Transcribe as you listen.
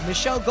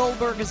Michelle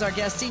Goldberg is our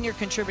guest, senior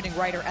contributing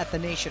writer at The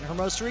Nation. Her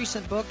most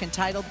recent book,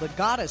 entitled The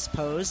Goddess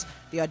Pose,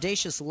 The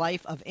Audacious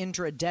Life of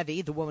Indra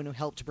Devi, the woman who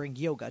helped bring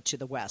yoga to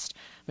the West.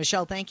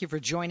 Michelle, thank you for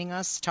joining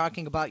us,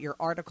 talking about your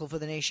article for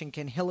The Nation,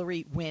 Can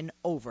Hillary Win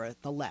Over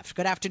the Left?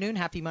 Good afternoon.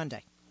 Happy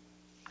Monday.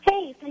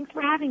 Hey, thanks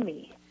for having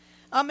me.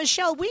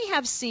 Michelle,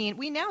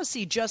 we now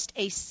see just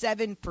a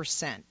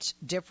 7%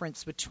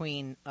 difference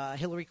between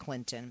Hillary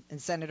Clinton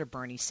and Senator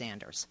Bernie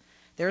Sanders.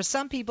 There are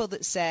some people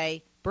that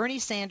say Bernie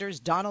Sanders,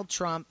 Donald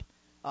Trump,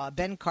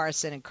 Ben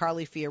Carson, and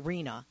Carly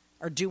Fiorina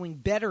are doing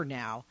better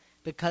now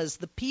because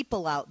the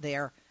people out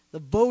there, the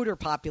voter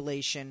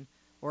population,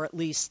 or at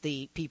least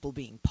the people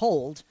being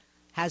polled,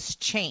 has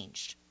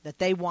changed, that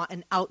they want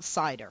an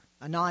outsider,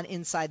 a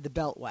non-inside the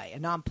beltway, a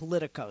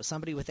non-politico,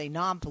 somebody with a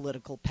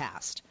non-political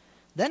past.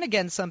 Then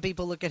again, some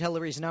people look at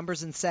Hillary's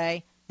numbers and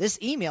say, this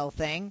email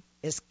thing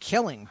is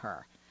killing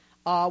her.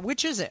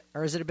 Which is it?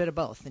 Or is it a bit of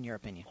both, in your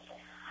opinion?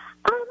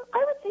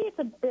 I would say it's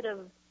a bit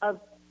of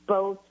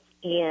both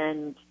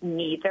and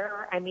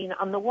neither. I mean,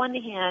 on the one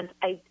hand,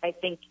 I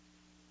think,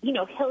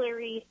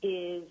 Hillary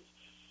is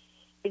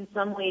in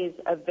some ways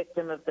a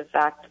victim of the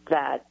fact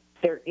that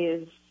there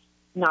is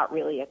not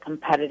really a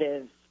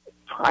competitive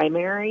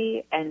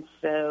primary, and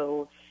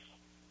so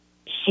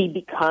she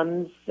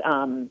becomes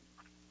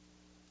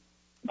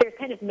there's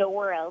kind of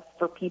nowhere else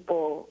for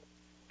people.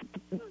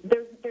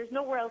 There's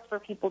nowhere else for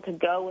people to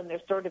go, and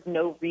there's sort of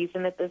no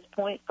reason at this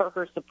point for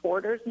her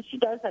supporters, and she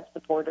does have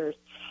supporters,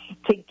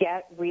 to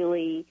get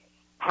really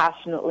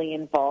passionately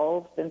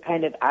involved and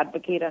kind of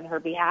advocate on her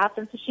behalf.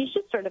 And so she's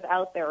just sort of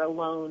out there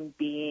alone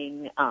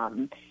being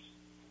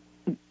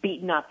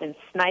beaten up and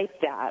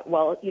sniped at.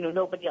 Well,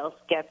 nobody else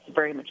gets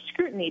very much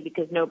scrutiny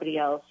because nobody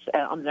else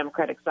on the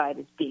Democratic side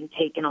is being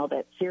taken all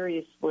that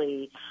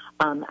seriously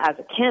as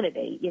a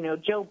candidate.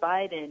 Joe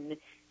Biden,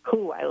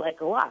 who I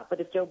like a lot, but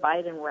if Joe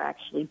Biden were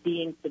actually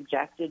being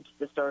subjected to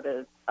the sort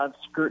of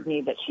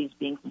scrutiny that she's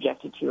being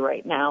subjected to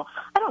right now,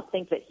 I don't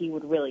think that he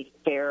would really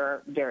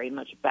fare very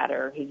much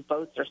better. His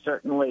votes are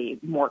certainly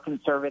more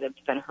conservative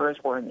than hers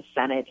were in the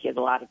Senate. He has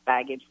a lot of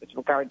baggage with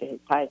regard to his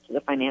ties to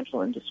the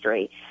financial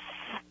industry.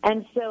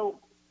 And so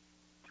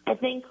I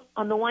think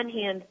on the one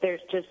hand,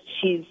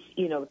 she's,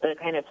 the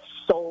kind of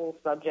sole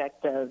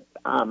subject of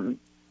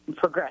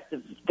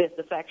progressive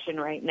disaffection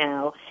right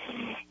now.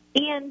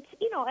 And,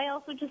 I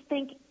also just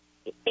think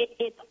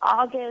it's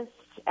August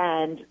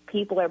and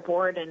people are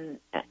bored and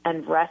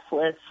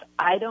restless.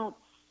 I don't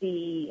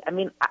see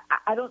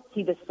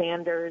the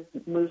Sanders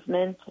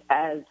movement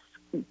as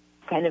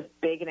kind of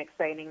big and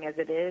exciting as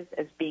it is,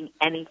 as being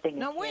anything.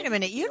 Now, wait a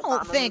minute. You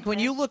don't think when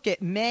you look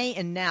at May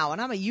and now,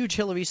 and I'm a huge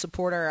Hillary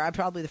supporter. I'm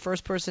probably the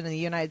first person in the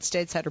United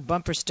States had her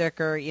bumper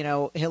sticker,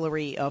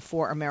 Hillary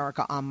for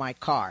America on my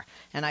car.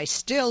 And I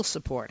still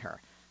support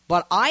her.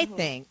 But I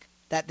think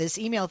that this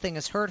email thing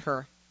has hurt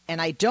her.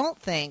 And I don't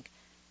think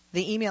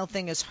the email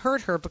thing has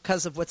hurt her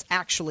because of what's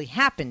actually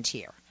happened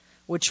here,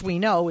 which we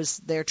know is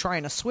they're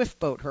trying to swift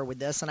boat her with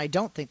this. And I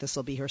don't think this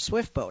will be her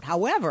swift boat.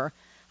 However,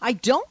 I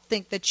don't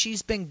think that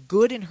she's been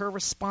good in her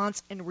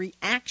response and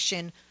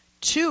reaction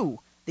to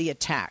the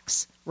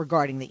attacks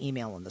regarding the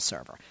email on the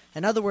server.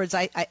 In other words,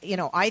 I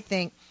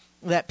think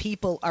that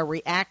people are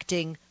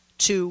reacting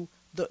to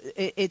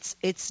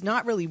it's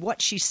not really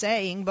what she's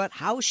saying, but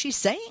how she's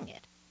saying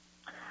it.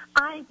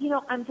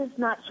 I'm just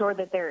not sure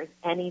that there is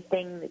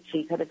anything that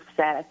she could have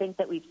said. I think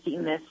that we've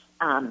seen this.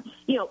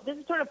 This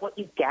is sort of what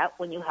you get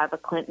when you have a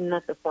Clinton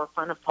at the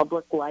forefront of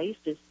public life,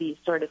 is these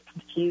sort of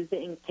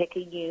confusing,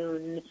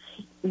 picayune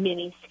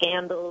mini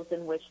scandals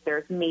in which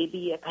there's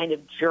maybe a kind of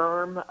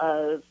germ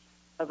of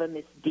a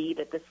misdeed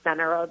at the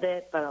center of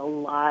it, but a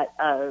lot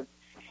of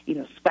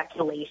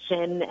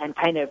speculation and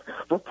kind of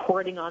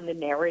reporting on the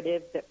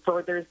narrative that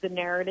furthers the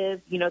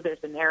narrative. There's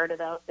a narrative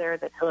out there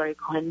that Hillary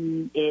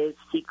Clinton is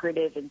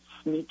secretive and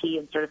sneaky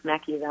and sort of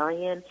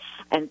Machiavellian.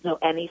 And so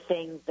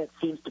anything that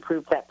seems to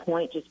prove that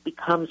point just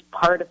becomes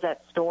part of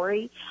that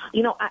story.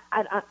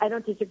 I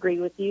don't disagree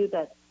with you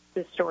that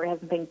this story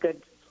hasn't been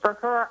good for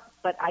her,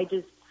 but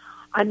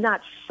I'm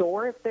not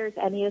sure if there's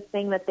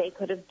anything that they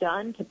could have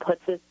done to put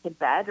this to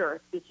bed, or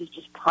if this is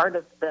just part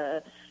of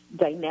the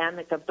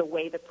dynamic of the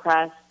way the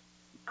press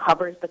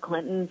covers the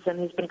Clintons and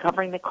has been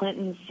covering the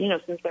Clintons,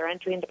 since their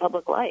entry into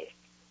public life.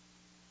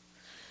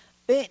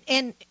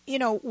 And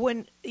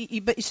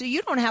so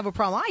you don't have a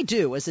problem. I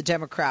do, as a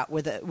Democrat,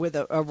 with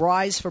a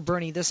rise for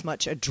Bernie this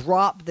much, a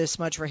drop this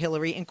much for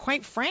Hillary, and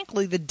quite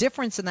frankly, the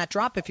difference in that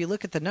drop, if you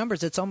look at the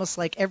numbers, it's almost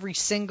like every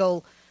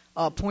single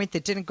point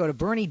that didn't go to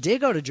Bernie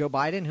did go to Joe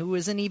Biden, who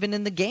isn't even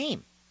in the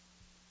game.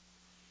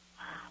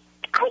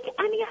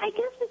 I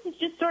guess this is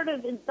just sort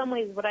of in some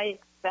ways what I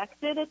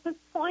expected at this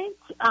point.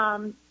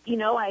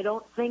 I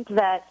don't think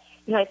that,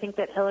 I think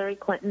that Hillary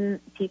Clinton,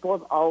 people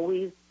have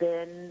always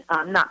been,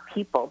 not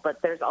people,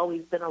 but there's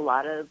always been a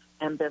lot of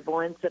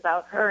ambivalence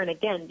about her. And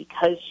again,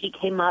 because she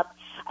came up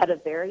at a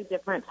very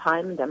different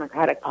time in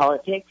Democratic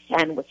politics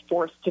and was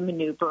forced to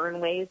maneuver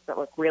in ways that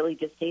look really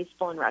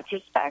distasteful in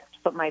retrospect,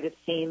 but might have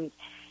seemed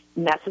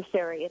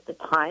necessary at the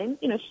time.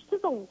 You know, she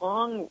has a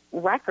long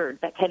record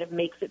that kind of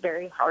makes it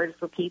very hard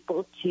for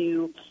people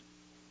to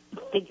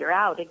figure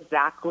out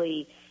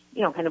exactly,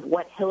 you know, kind of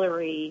what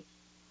Hillary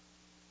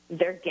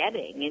they're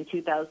getting in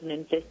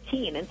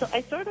 2015. And so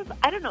I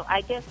don't know,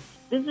 I guess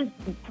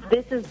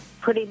this is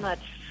pretty much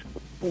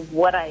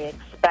what I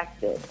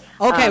expected.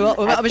 Okay,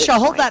 well, Michelle,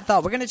 hold that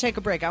thought. We're going to take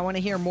a break. I want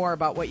to hear more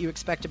about what you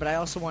expected, but I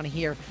also want to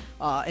hear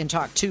and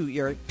talk to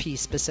your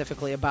piece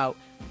specifically about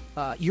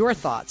your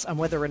thoughts on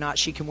whether or not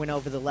she can win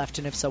over the left,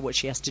 and if so, what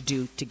she has to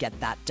do to get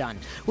that done.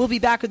 We'll be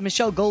back with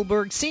Michelle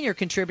Goldberg, senior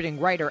contributing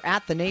writer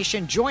at The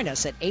Nation. Join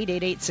us at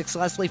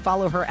 888-6-LESLIE.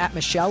 Follow her at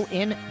Michelle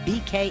in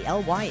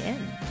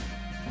BKLYN.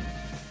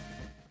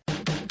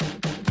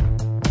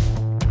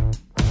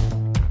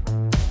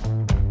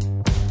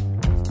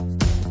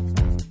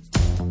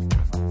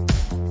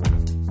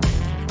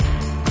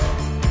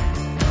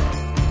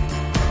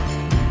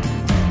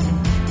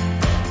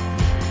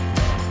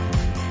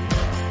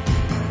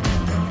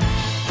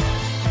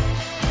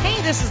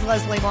 This is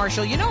Leslie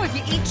Marshall. You know, if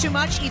you eat too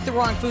much, eat the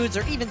wrong foods,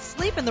 or even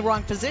sleep in the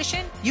wrong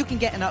position, you can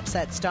get an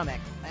upset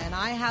stomach. And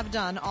I have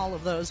done all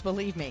of those,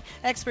 believe me.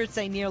 Experts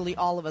say nearly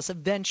all of us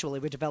eventually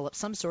would develop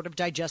some sort of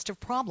digestive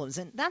problems.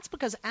 And that's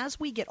because as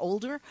we get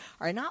older,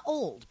 or not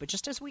old, but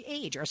just as we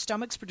age, our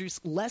stomachs produce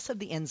less of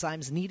the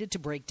enzymes needed to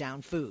break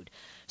down food.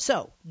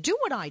 So do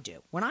what I do.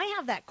 When I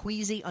have that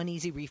queasy,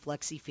 uneasy,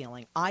 reflexy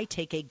feeling, I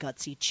take a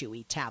Gutsy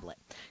Chewy tablet.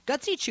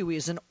 Gutsy Chewy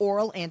is an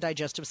oral and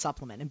digestive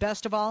supplement. And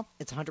best of all,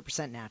 it's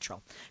 100%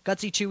 natural.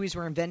 Gutsy Chewies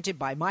were invented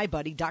by my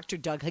buddy, Dr.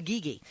 Doug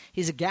Hagigi.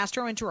 He's a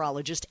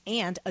gastroenterologist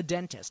and a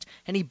dentist.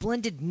 And he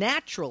blended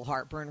natural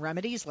heartburn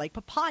remedies like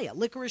papaya,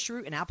 licorice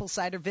root, and apple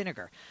cider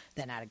vinegar.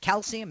 Then added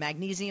calcium,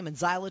 magnesium, and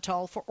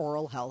xylitol for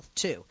oral health,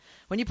 too.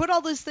 When you put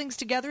all those things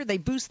together, they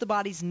boost the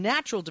body's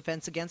natural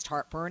defense against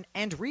heartburn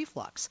and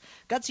reflux.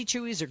 Gutsy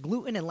Chewies are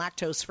gluten and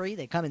lactose-free.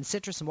 They come in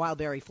citrus and wild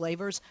berry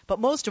flavors. But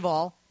most of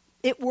all,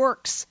 it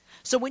works.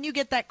 So when you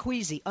get that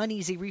queasy,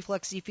 uneasy,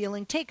 reflexy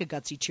feeling, take a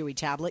Gutsy Chewy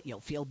tablet. You'll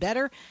feel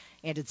better,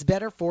 and it's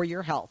better for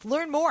your health.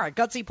 Learn more at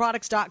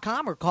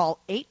GutsyProducts.com or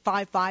call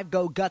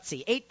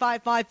 855-GO-GUTSY,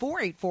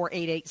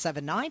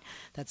 855-484-8879.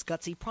 That's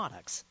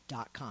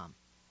GutsyProducts.com.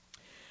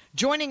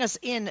 Joining us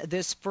in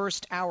this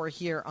first hour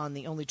here on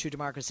the only true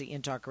democracy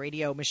in talk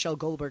radio, Michelle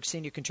Goldberg,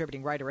 senior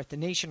contributing writer at The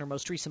Nation. Her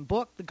most recent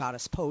book, The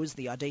Goddess Pose,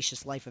 The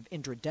Audacious Life of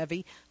Indra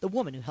Devi, the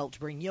woman who helped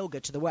bring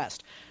yoga to the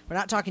West. We're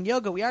not talking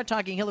yoga. We are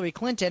talking Hillary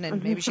Clinton,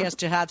 and maybe she has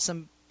to have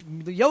some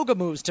yoga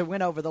moves to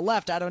win over the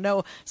left. I don't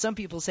know. Some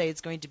people say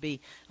it's going to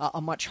be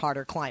a much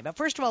harder climb. But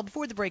first of all,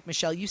 before the break,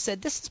 Michelle, you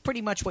said this is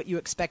pretty much what you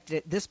expected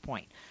at this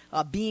point.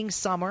 Being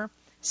summer,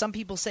 some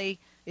people say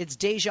it's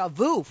deja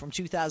vu from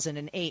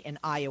 2008 in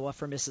Iowa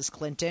for Mrs.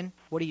 Clinton.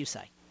 What do you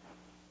say?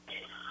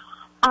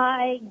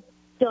 I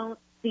don't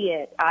see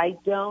it. I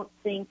don't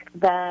think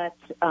that,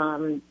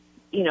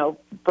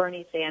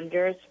 Bernie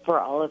Sanders, for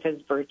all of his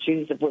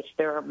virtues, of which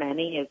there are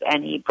many, is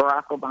any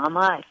Barack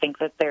Obama. I think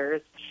that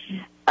there's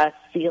a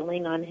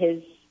ceiling on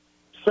his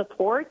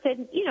support.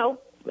 And,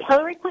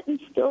 Hillary Clinton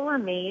still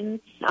remains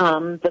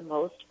the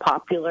most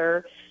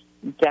popular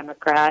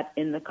Democrat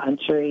in the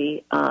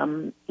country,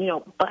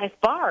 by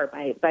far,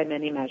 by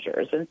many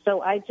measures. And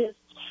so I just,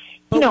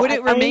 would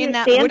it remain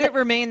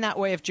that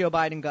way if Joe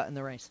Biden got in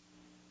the race?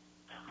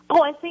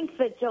 Oh, I think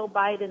that Joe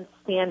Biden's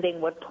standing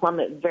would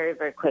plummet very,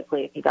 very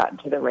quickly if he got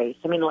into the race.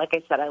 I mean, like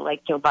I said, I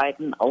like Joe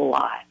Biden a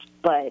lot,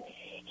 but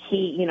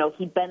he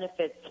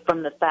benefits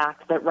from the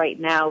fact that right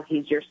now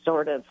he's your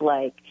sort of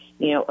like,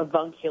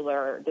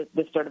 avuncular,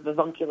 this sort of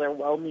avuncular,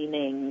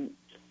 well-meaning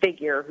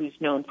figure who's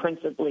known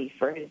principally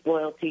for his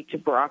loyalty to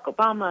Barack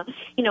Obama.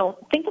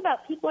 Think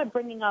about people are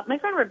bringing up, my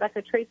friend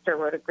Rebecca Traister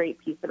wrote a great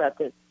piece about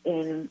this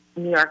in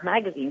New York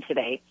Magazine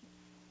today.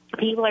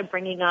 People are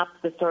bringing up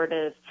the sort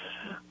of,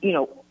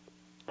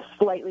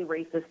 slightly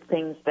racist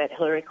things that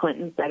Hillary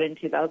Clinton said in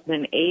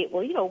 2008.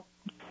 Well,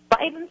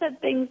 Biden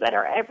said things that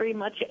are every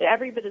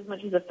bit as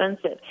much as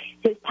offensive.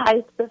 His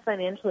ties to the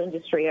financial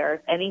industry are,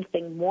 if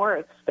anything, more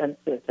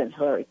expensive than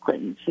Hillary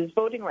Clinton's. His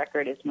voting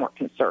record is more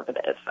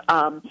conservative.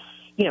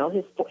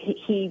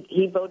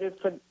 He voted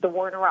for the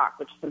war in Iraq,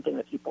 which is something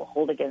that people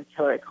hold against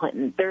Hillary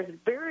Clinton.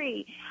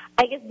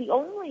 I guess the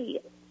only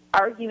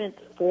argument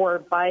for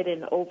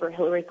Biden over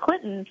Hillary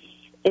Clinton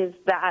is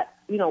that,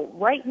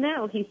 right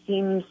now he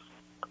seems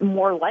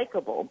more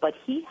likable, but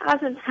he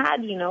hasn't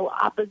had,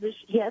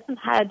 opposition. He hasn't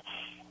had,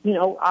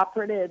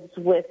 operatives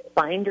with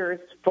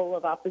binders full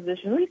of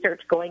opposition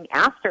research going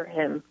after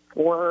him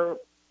for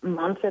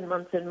months and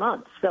months and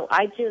months. So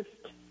I just,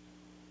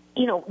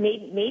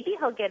 maybe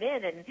he'll get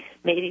in, and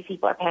maybe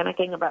people are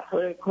panicking about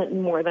Hillary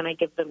Clinton more than I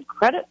give them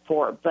credit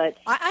for. But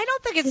I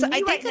don't think it's.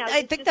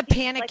 I think the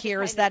panic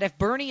here is that if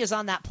Bernie is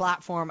on that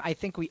platform, I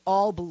think we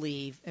all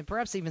believe, and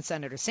perhaps even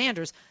Senator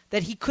Sanders,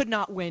 that he could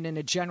not win in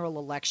a general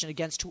election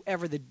against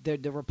whoever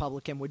the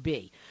Republican would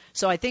be.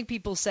 So I think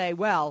people say,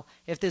 well,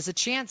 if there's a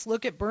chance,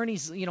 look at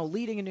Bernie's,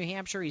 leading in New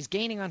Hampshire. He's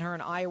gaining on her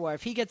in Iowa.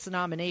 If he gets the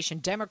nomination,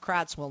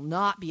 Democrats will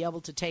not be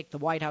able to take the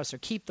White House or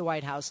keep the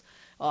White House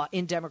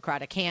in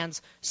Democratic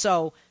hands.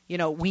 So,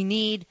 we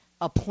need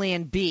a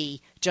plan B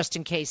just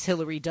in case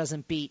Hillary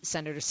doesn't beat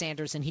Senator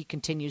Sanders and he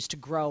continues to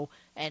grow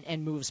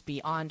and moves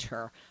beyond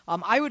her.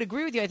 I would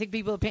agree with you. I think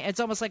it's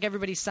almost like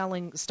everybody's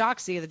selling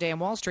stocks the other day on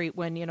Wall Street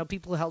when,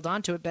 people who held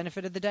on to it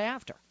benefited the day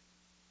after.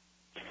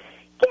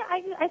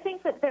 Yeah, I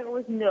think that there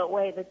was no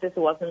way that this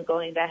wasn't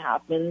going to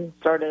happen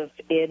sort of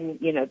in,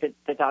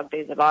 the dog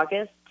days of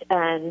August.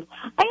 And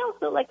I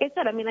also, like I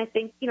said, I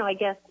think, I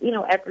guess,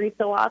 every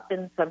so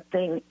often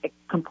something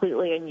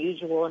completely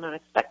unusual and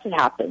unexpected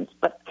happens.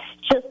 But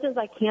just as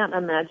I can't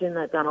imagine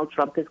that Donald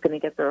Trump is going to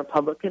get the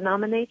Republican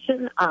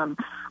nomination,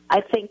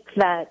 I think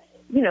that,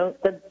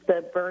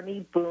 the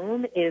Bernie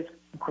boom is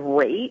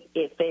great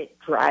if it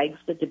drags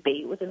the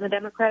debate within the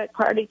Democratic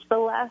Party to the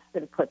left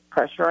and puts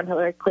pressure on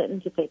Hillary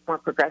Clinton to take more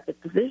progressive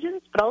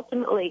positions. But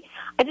ultimately,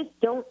 I just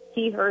don't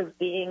see her as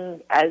being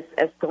as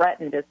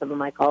threatened as some of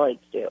my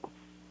colleagues do.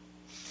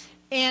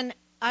 And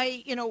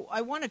I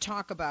want to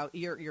talk about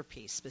your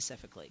piece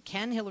specifically.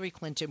 Can Hillary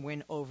Clinton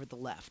win over the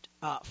left?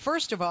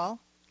 First of all,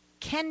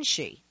 can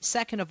she?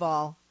 Second of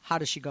all, how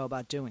does she go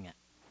about doing it?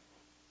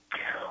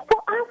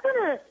 Well, I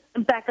want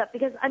to back up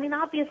because,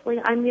 obviously,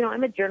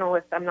 I'm a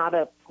journalist. I'm not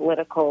a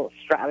political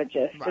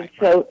strategist. Right, and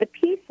so the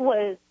piece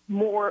was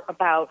more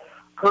about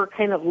her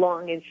kind of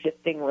long and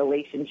shifting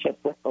relationship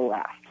with the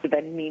left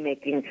than me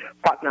making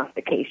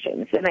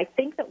prognostications. And I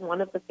think that one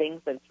of the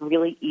things that's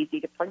really easy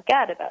to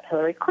forget about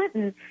Hillary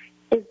Clinton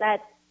is that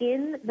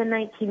in the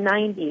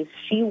 1990s,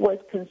 she was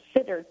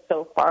considered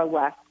so far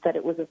left that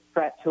it was a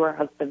threat to her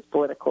husband's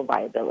political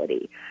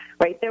viability,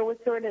 right? There was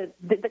sort of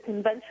the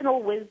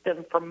conventional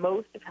wisdom for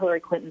most of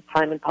Hillary Clinton's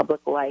time in public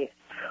life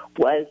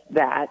was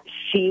that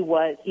she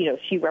was,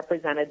 she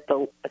represented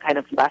the kind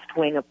of left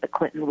wing of the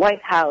Clinton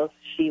White House.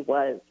 She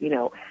was,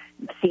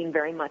 seen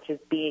very much as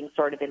being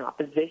sort of in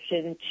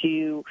opposition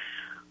to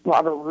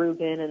Robert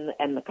Rubin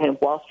and the kind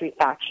of Wall Street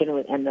faction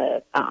and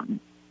the,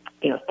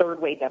 third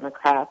way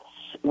Democrats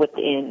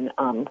within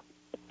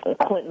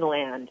Clinton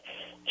land.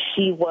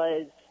 She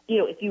was,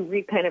 if you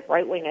read kind of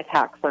right-wing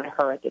attacks on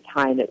her at the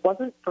time, it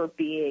wasn't for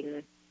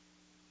being,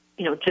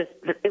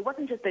 it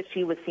wasn't just that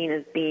she was seen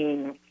as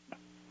being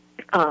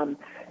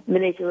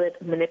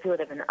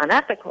manipulative and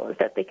unethical, is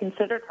that they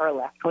considered her a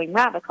left-wing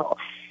radical.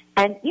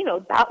 And,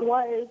 that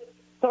was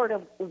sort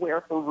of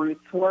where her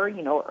roots were,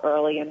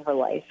 early in her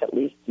life, at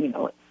least, in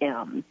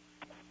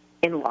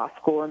law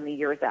school and the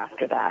years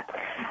after that.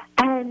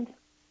 And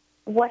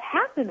what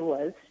happened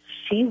was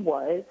she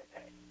was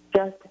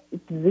just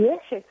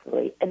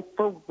viciously and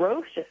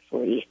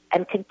ferociously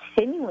and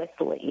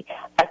continuously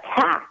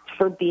attacked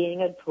for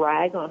being a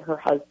drag on her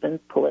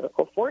husband's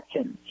political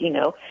fortunes.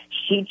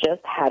 She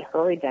just had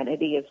her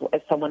identity,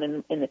 as someone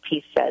in the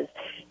piece says,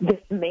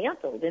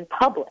 dismantled in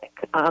public,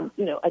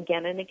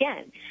 again and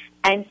again.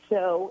 And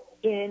so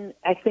in,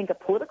 I think, a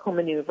political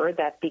maneuver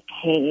that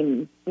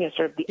became,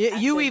 sort of the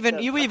you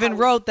even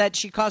wrote that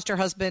she cost her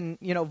husband,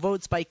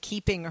 votes by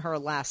keeping her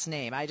last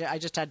name. I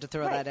just had to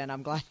throw that in.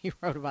 I'm glad you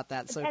wrote about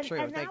that. So true.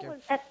 And Thank you.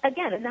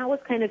 And that was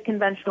kind of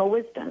conventional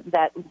wisdom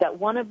that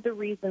one of the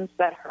reasons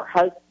that her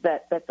husband,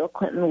 that Bill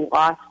Clinton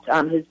lost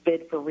his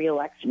bid for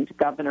re-election to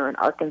governor in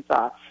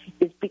Arkansas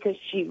is because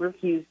she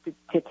refused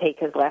to take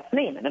his last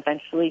name, and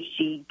eventually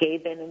she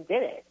gave in and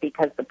did it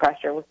because the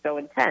pressure was so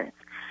intense.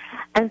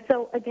 And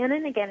so again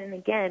and again and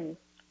again,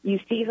 you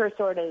see her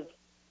sort of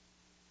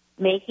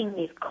making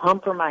these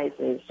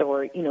compromises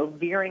or,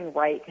 veering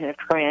right, kind of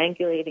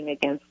triangulating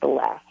against the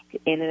left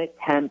in an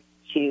attempt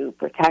to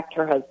protect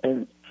her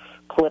husband's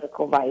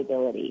political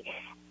viability.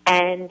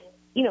 And,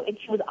 and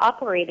she was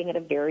operating at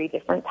a very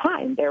different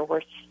time. There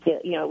were still,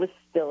 it was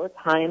still a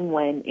time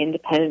when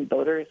independent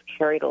voters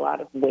carried a lot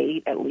of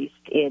weight, at least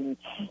in,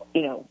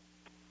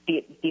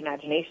 the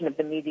imagination of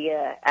the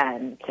media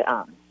and,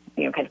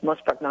 kind of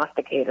most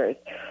prognosticators.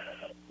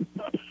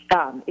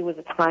 It was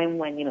a time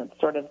when,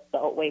 sort of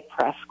Beltway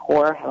press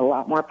corps had a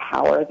lot more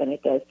power than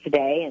it does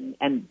today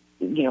and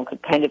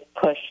could kind of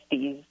push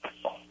these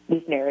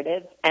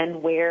narratives,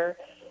 and where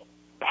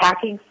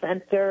packing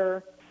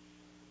center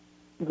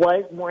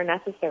was more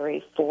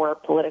necessary for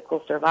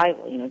political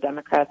survival.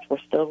 Democrats were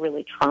still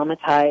really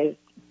traumatized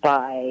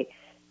by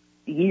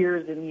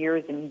years and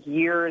years and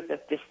years of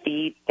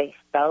defeat. They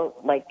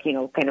felt like,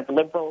 kind of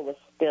liberal was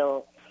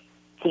still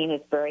seen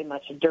as very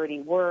much a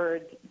dirty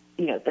word.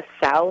 The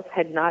South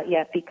had not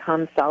yet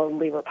become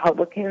solidly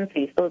Republican, so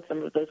you still had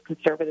some of those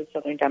conservative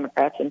Southern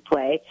Democrats in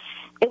play.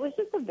 It was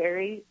just a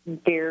very,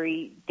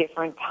 very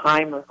different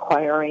time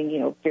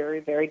requiring,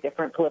 very, very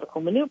different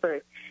political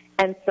maneuvers.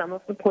 And some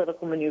of the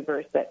political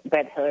maneuvers that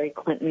Hillary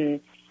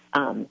Clinton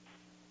and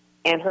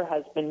her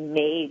husband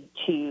made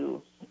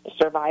to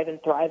survive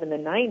and thrive in the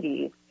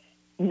 90s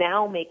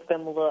now make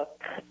them look,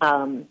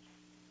 kind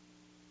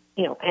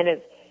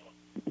of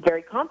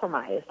very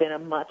compromised in a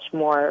much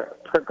more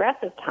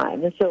progressive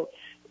time. And so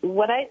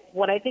what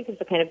I think is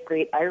the kind of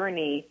great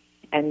irony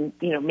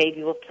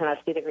maybe will turn out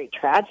to be the great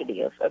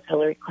tragedy of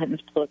Hillary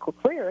Clinton's political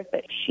career, is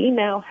that she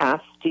now has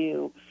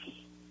to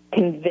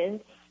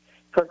convince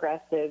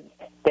progressives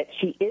that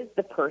she is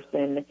the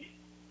person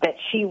that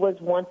she was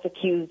once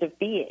accused of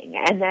being,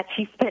 and that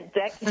she spent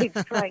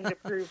decades trying to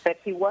prove that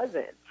she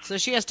wasn't. So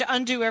she has to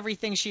undo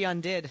everything she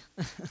undid.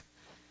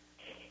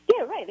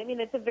 Yeah, right. I mean,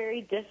 it's a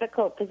very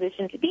difficult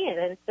position to be in,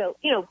 and so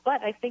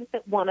but I think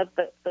that one of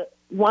the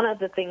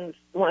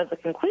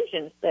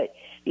conclusions that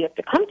you have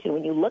to come to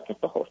when you look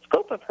at the whole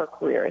scope of her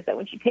career is that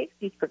when she takes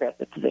these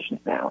progressive positions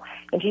now,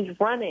 and she's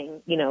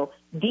running,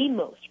 the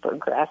most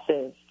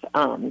progressive,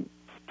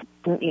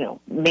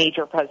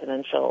 major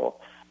presidential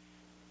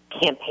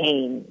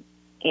campaign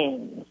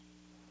in,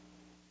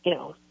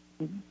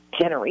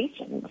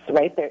 generations,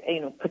 right? There,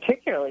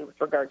 particularly with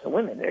regard to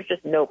women, there's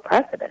just no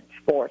precedent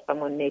for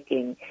someone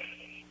making,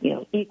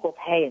 equal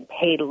pay and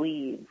paid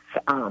leave,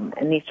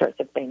 and these sorts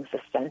of things the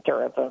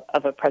center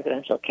of a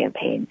presidential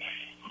campaign.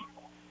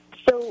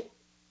 So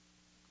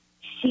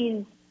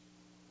she's,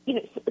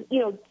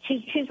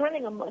 she's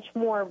running a much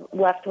more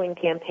left-wing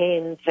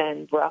campaign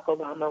than Barack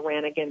Obama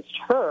ran against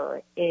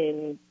her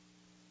in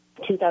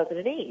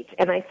 2008.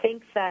 And I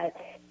think that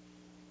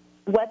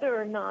whether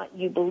or not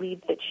you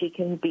believe that she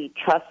can be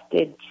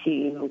trusted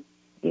to,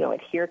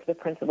 adhere to the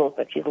principles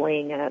that she's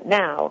laying out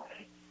now,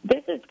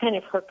 this is kind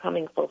of her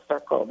coming full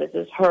circle. This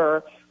is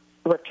her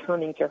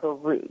returning to her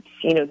roots.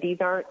 These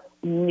aren't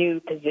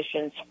new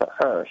positions for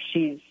her.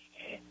 She's,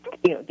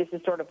 this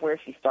is sort of where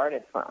she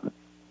started from.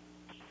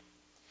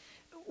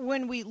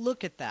 When we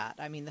look at that,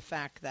 I mean, the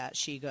fact that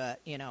she got,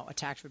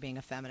 attacked for being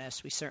a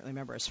feminist, we certainly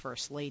remember as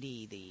First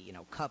Lady, the,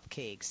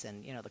 cupcakes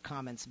and, the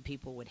comments, and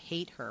people would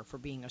hate her for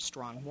being a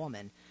strong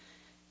woman.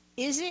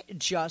 Is it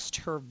just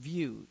her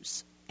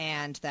views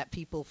and that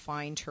people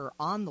find her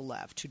on the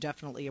left, who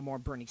definitely are more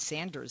Bernie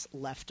Sanders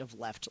left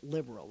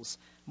liberals,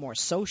 more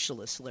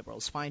socialist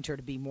liberals, find her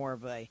to be more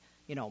of a,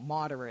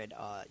 moderate,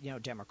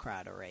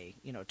 Democrat, or a,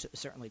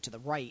 certainly to the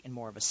right and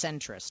more of a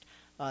centrist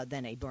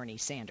than a Bernie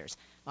Sanders?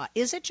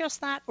 Is it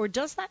just that, or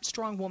does that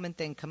strong woman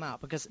thing come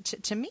out? Because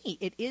to me,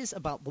 it is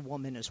about the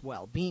woman as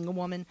well. Being a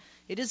woman,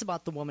 it is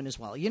about the woman as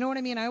well. You know what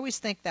I mean? I always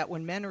think that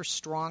when men are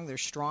strong, they're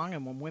strong,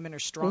 and when women are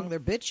strong, they're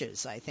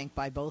bitches, I think,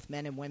 by both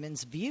men and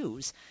women's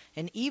views.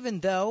 And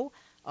even though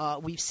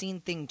we've seen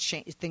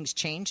things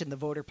change in the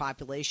voter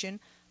population,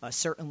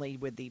 certainly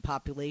with the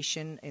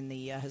population in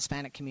the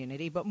Hispanic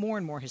community, but more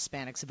and more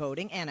Hispanics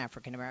voting, and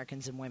African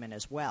Americans and women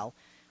as well.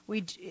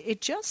 It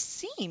just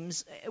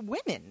seems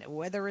women,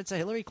 whether it's a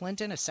Hillary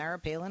Clinton, a Sarah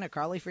Palin, a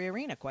Carly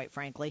Fiorina, quite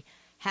frankly,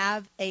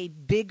 have a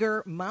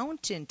bigger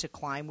mountain to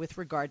climb with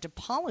regard to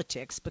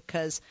politics,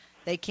 because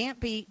they can't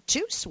be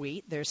too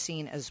sweet. They're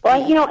seen as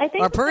I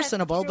think or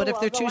personable, true, but if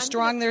they're too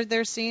strong,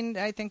 they're seen.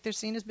 I think they're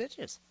seen as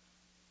bitches.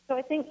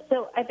 I think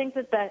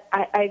that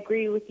I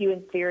agree with you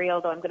in theory,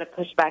 although I'm going to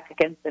push back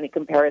against any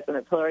comparison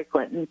of Hillary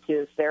Clinton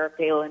to Sarah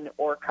Palin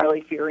or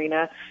Carly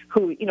Fiorina,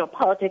 who,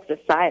 politics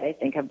aside, I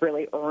think have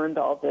really earned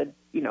all the,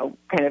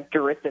 kind of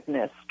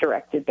derisiveness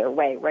directed their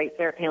way, right?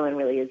 Sarah Palin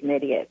really is an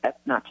idiot. That's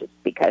not just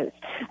because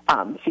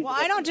she's... Well,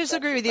 I don't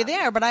disagree with you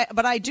there, but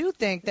I do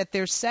think that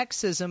there's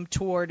sexism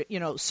toward,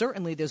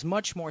 certainly there's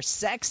much more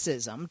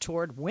sexism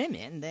toward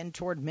women than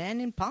toward men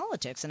in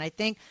politics. And I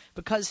think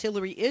because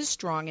Hillary is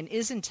strong and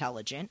is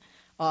intelligent,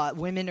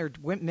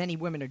 many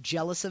women are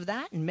jealous of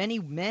that, and many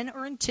men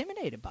are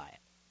intimidated by it.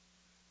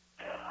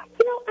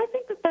 I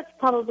think that that's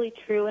probably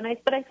true,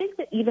 but I think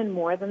that even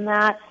more than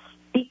that,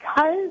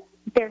 because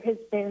there has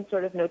been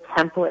sort of no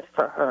template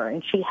for her,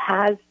 and she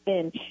has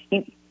been,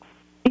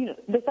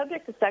 the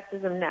subject of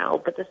sexism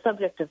now, but the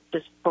subject of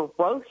just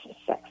ferocious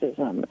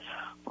sexism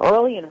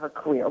early in her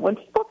career. When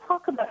people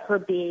talk about her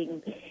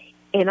being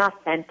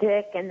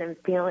inauthentic and then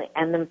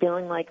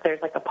feeling like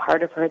there's like a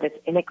part of her that's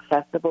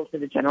inaccessible to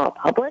the general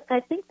public,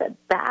 I think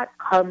that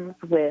comes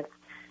with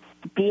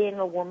being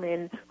a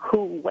woman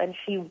who, when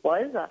she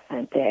was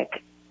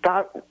authentic,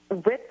 got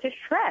ripped to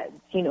shreds,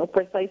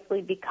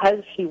 precisely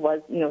because she was,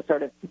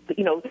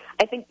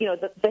 I think,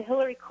 the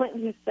Hillary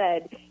Clinton who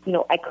said,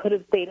 I could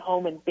have stayed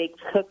home and baked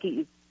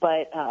cookies,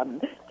 but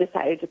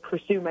decided to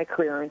pursue my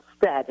career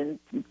instead, and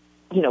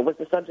was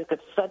the subject of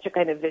such a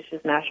kind of vicious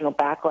national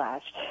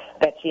backlash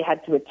that she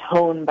had to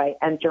atone by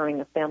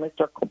entering a family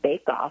circle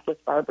bake-off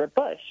with Barbara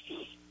Bush.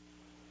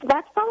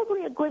 That's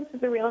probably a glimpse of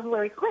the real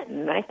Hillary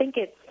Clinton. I think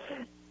it's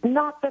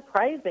not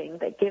surprising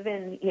that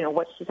given,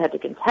 what she's had to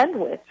contend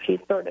with, she's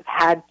sort of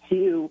had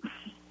to,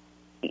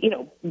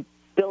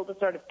 build a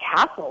sort of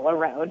castle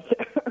around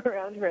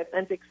her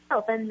authentic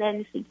self. And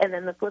then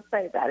the flip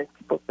side of that is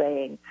people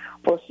saying,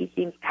 well, she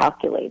seems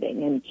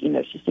calculating and,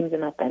 she seems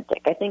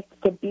inauthentic. I think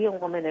to be a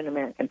woman in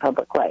American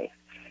public life,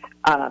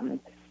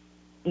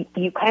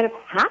 you kind of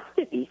have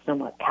to be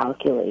somewhat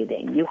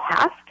calculating. You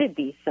have to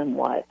be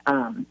somewhat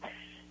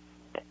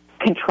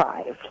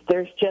contrived.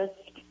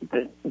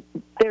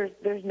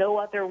 There's no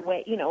other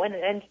way,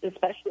 and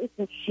especially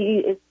since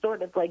she is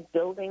sort of like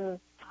building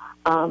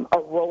a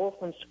role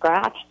from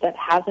scratch that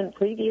hasn't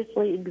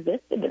previously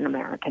existed in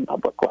American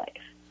public life.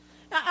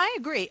 I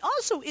agree.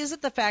 Also, is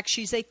it the fact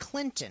she's a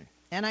Clinton?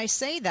 And I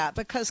say that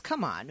because,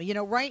 come on,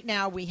 right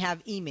now we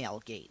have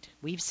Emailgate.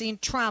 We've seen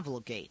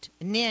Travelgate,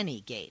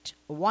 Nannygate,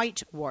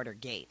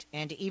 Whitewatergate.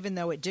 And even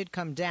though it did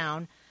come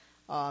down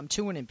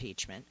to an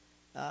impeachment,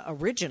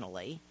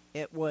 originally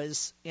it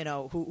was,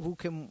 who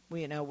can,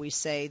 we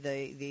say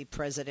the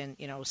president,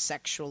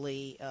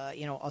 sexually,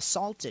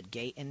 assaulted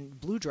gate and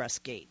blue dress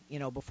gate,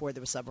 before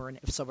there was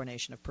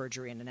subornation of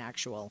perjury and an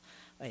actual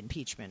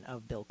impeachment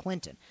of Bill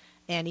Clinton.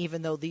 And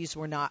even though these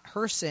were not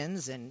her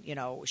sins and,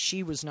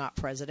 she was not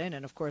president,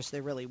 and of course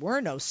there really were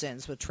no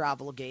sins with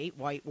Travelgate,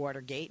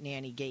 Whitewatergate,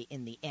 Nannygate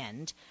in the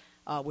end,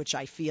 which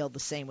I feel the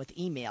same with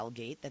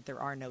Emailgate, that there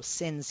are no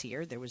sins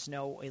here. There was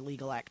no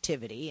illegal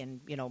activity and,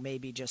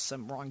 maybe just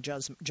some wrong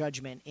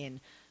judgment in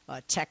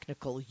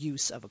technical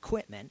use of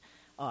equipment,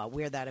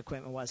 where that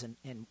equipment was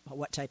and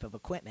what type of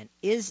equipment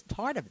is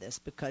part of this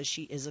because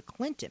she is a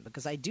Clinton.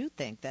 Because I do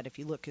think that if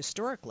you look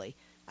historically,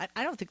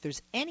 I don't think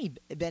there's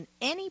been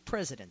any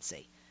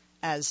presidency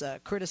as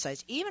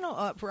criticized, even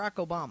Barack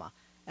Obama,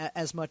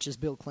 as much as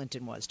Bill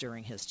Clinton was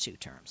during his 2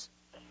 terms.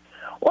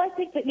 Well, I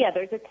think that,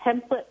 there's a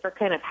template for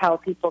kind of how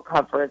people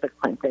cover the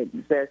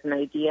Clintons. There's an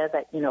idea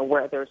that,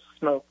 where there's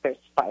smoke, there's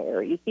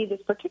fire. You see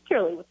this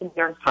particularly with the New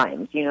York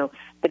Times,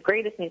 the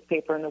greatest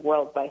newspaper in the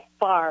world by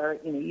far,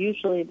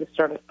 usually the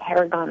sort of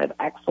paragon of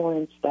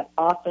excellence that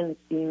often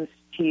seems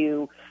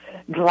to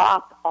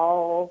drop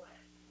all,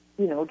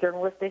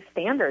 journalistic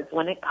standards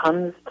when it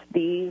comes to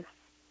these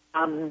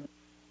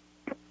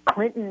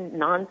Clinton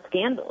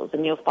non-scandals,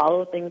 and you'll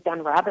follow things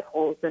down rabbit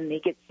holes and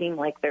make it seem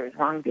like there's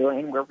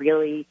wrongdoing where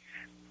really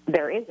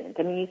there isn't.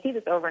 I mean, you see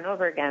this over and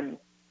over again.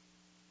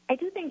 I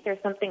do think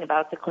there's something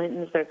about the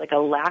Clintons. There's like a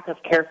lack of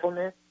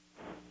carefulness.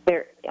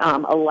 There,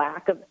 a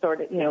lack of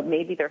sort of,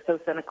 maybe they're so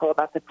cynical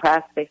about the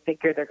press, they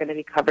figure they're going to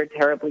be covered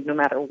terribly no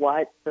matter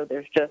what. So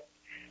there's just,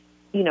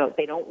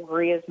 they don't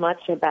worry as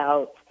much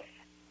about,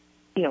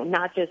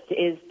 not just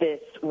is this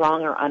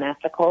wrong or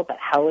unethical, but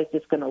how is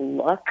this going to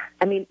look?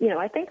 I mean,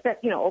 I think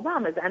that,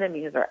 Obama's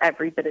enemies are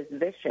every bit as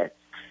vicious,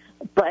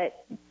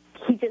 but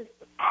he just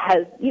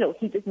has,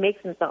 he just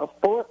makes himself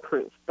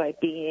bulletproof by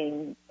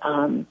being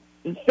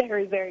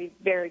very, very,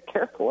 very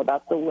careful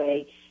about the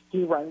way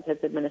he runs his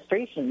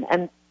administration.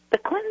 And the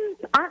Clintons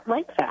aren't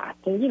like that.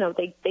 And,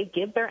 they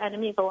give their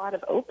enemies a lot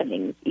of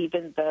openings,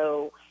 even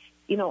though,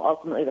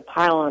 ultimately the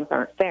pile-ons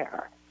aren't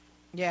fair.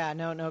 Yeah,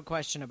 no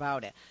question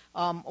about it.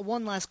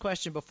 One last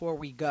question before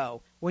we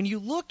go. When you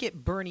look at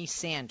Bernie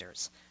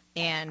Sanders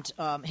and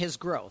his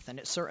growth, and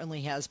it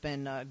certainly has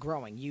been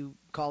growing, you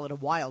call it a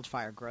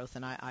wildfire growth,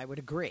 and I would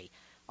agree.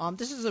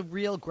 This is a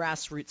real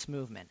grassroots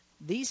movement.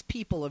 These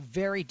people are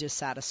very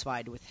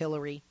dissatisfied with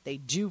Hillary. They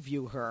do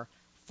view her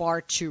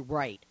far too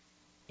right.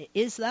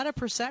 Is that a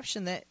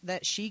perception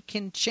that she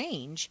can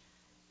change,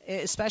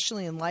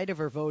 especially in light of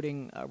her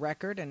voting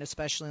record and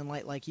especially in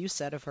light, like you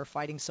said, of her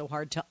fighting so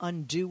hard to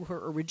undo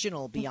her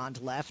original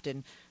Beyond Left?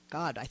 And,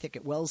 God, I think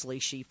at Wellesley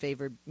she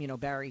favored,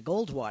 Barry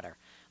Goldwater.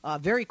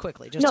 Very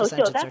quickly, just a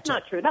sentence or two. No, that's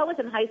not true. That was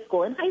in high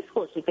school. In high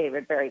school, she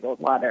favored Barry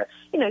Goldwater.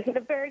 She had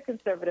a very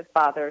conservative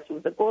father. She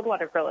was a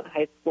Goldwater girl in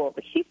high school,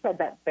 but she said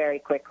that very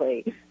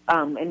quickly.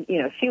 And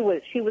she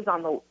has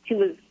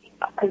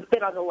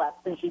been on the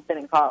left since she's been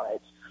in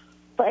college.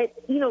 But,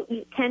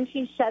 can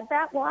she shed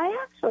that? Well, I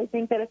actually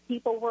think that if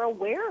people were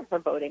aware of her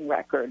voting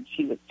record,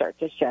 she would start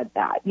to shed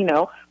that.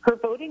 Her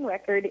voting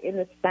record in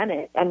the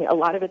Senate, I mean, a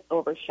lot of it's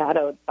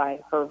overshadowed by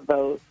her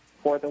vote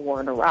for the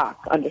war in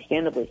Iraq,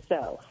 understandably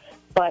so.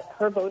 But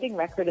her voting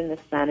record in the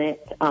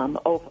Senate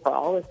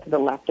overall is to the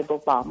left of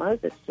Obama's,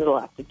 it's to the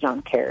left of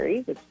John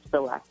Kerry's, it's to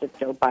the left of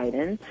Joe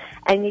Biden.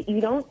 And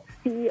you don't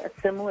see a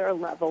similar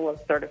level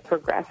of sort of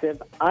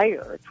progressive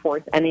ire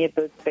towards any of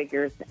those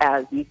figures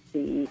as you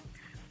see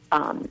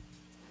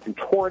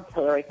towards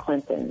Hillary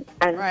Clinton.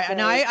 And right, so,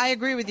 and I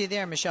agree with you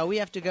there, Michelle. We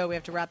have to go. We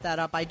have to wrap that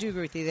up. I do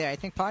agree with you there. I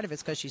think part of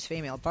it's because she's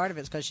female. Part of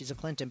it's because she's a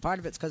Clinton. Part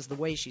of it's because of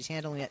the way she's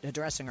handling it,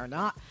 addressing or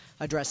not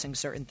addressing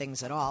certain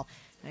things at all.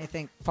 And I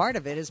think part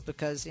of it is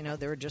because,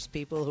 there are just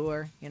people who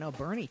are,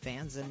 Bernie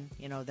fans, and,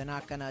 they're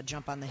not going to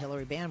jump on the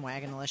Hillary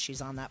bandwagon unless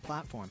she's on that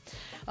platform.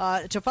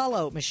 To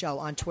follow Michelle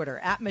on Twitter,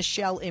 at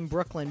Michelle in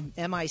Brooklyn,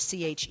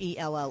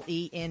 MiChelle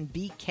in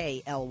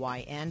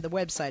BKLYN. The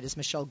website is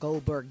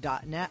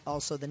michellegoldberg.net.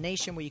 Also The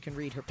Nation, where you can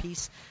read her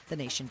piece,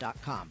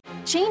 thenation.com.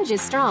 Change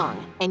is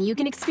strong, and you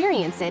can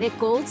experience it at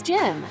Gold's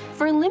Gym.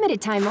 For a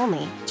limited time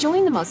only,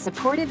 join the most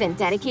supportive and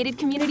dedicated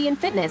community in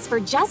fitness for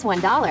just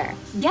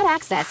 $1. Get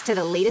access to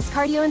the latest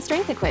cardio and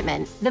strength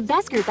equipment, the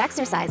best group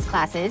exercise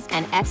classes,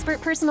 and expert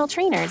personal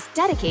trainers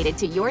dedicated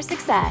to your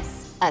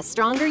success. A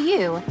stronger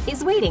you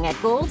is waiting at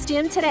Gold's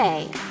Gym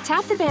today.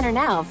 Tap the banner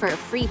now for a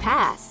free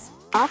pass.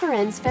 Offer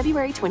ends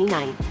February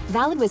 29th.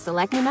 Valid with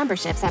select new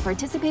memberships at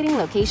participating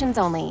locations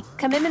only.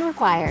 Commitment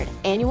required.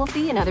 Annual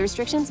fee and other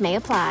restrictions may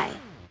apply.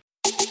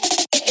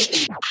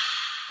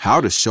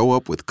 How to show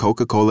up with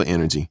Coca-Cola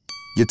Energy.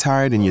 You're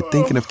tired and you're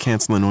thinking of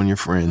canceling on your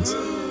friends.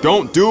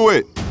 Don't do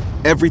it!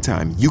 Every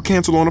time you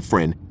cancel on a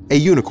friend, a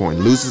unicorn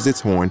loses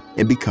its horn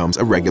and becomes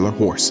a regular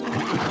horse.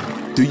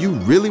 Do you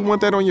really want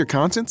that on your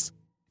conscience?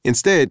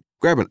 Instead,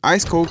 grab an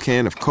ice-cold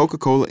can of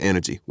Coca-Cola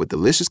Energy with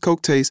delicious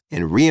Coke taste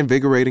and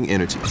reinvigorating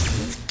energy.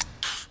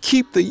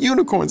 Keep the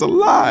unicorns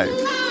alive!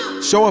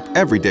 Show up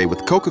every day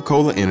with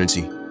Coca-Cola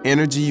Energy.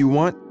 Energy you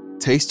want,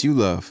 taste you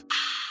love.